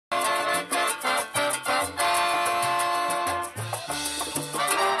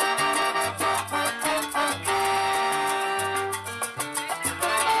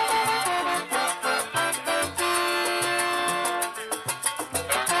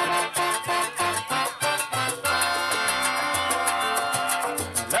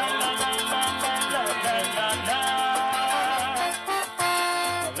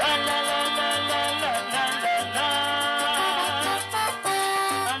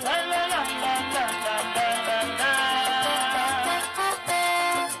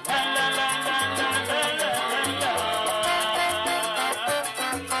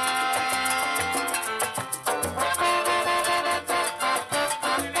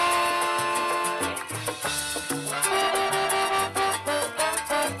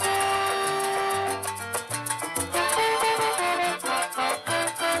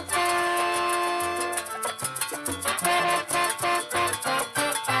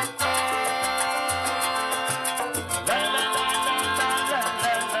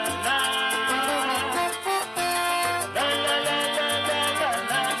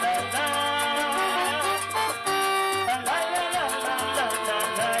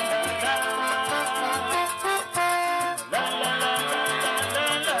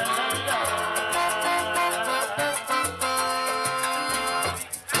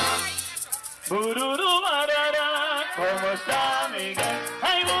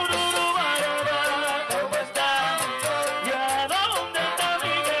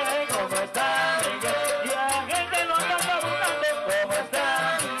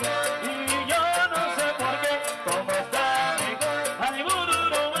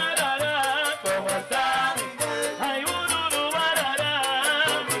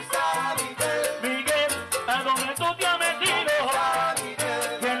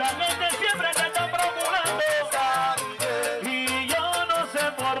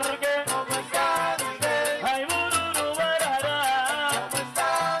qué. ¿Cómo está Miguel? Ay, bururu, barara. ¿Cómo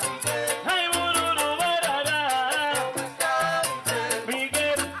está Miguel? Ay, bururu, barara. ¿Cómo está Miguel?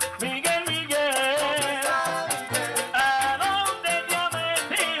 Miguel, Miguel, Miguel. ¿Cómo está Miguel? ¿A dónde te ha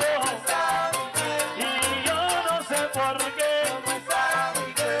metido? ¿Cómo está Miguel? Y yo no sé por qué. ¿Cómo está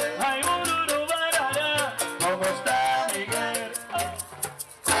Miguel? Ay, bururu, barara. ¿Cómo está Miguel?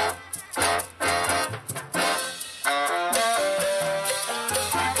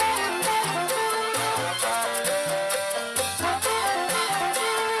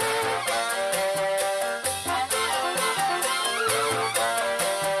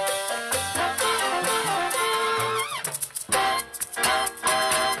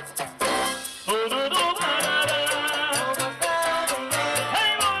 Bururu, barara.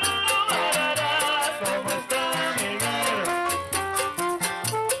 ¿Cómo está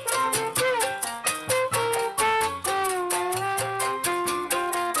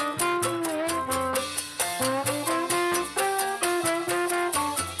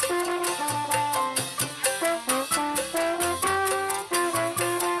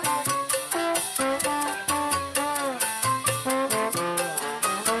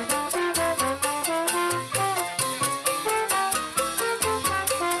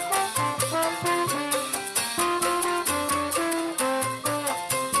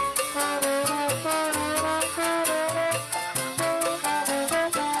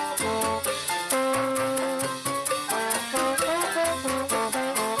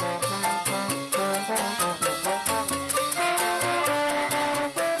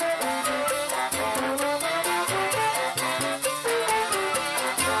Ay,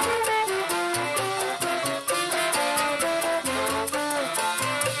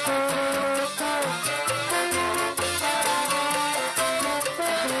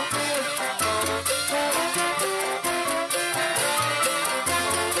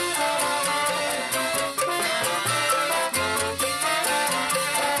 bururu,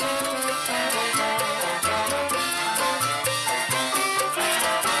 barara.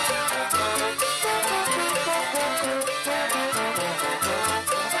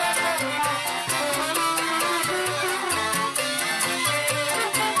 está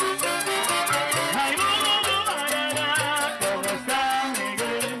Miguel? Ay, bururu, barara. ¿Cómo está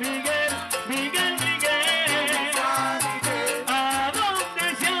Miguel? Miguel, Miguel, Miguel. ¿A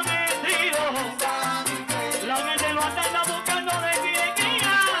dónde se ha metido? La gente lo anda buscando de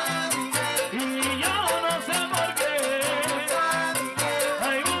guía. Y yo no sé por qué.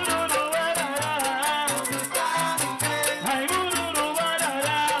 Ay, bururu, barara. Ay, bururu,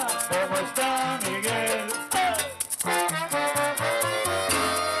 barara. ¿Cómo está Miguel?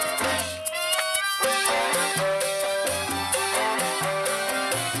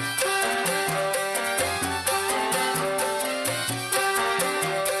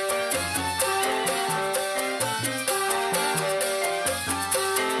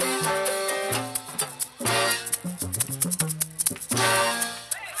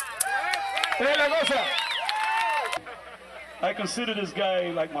 Hey, la cosa. I consider this guy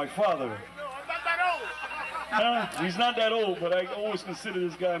like my father. He's not that old, but I always consider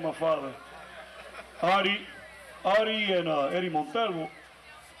this guy my father. Artie and Eddie Montalvo.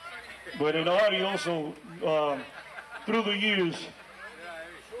 But then Artie also, through the years,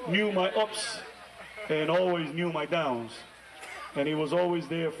 knew my ups and always knew my downs. And he was always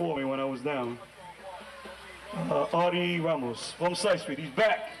there for me when I was down. Artie Ramos from Side Street. He's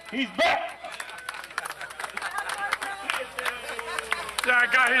back. He's back. Yeah, I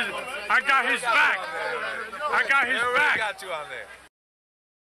got his back. I got his back. Got you on there.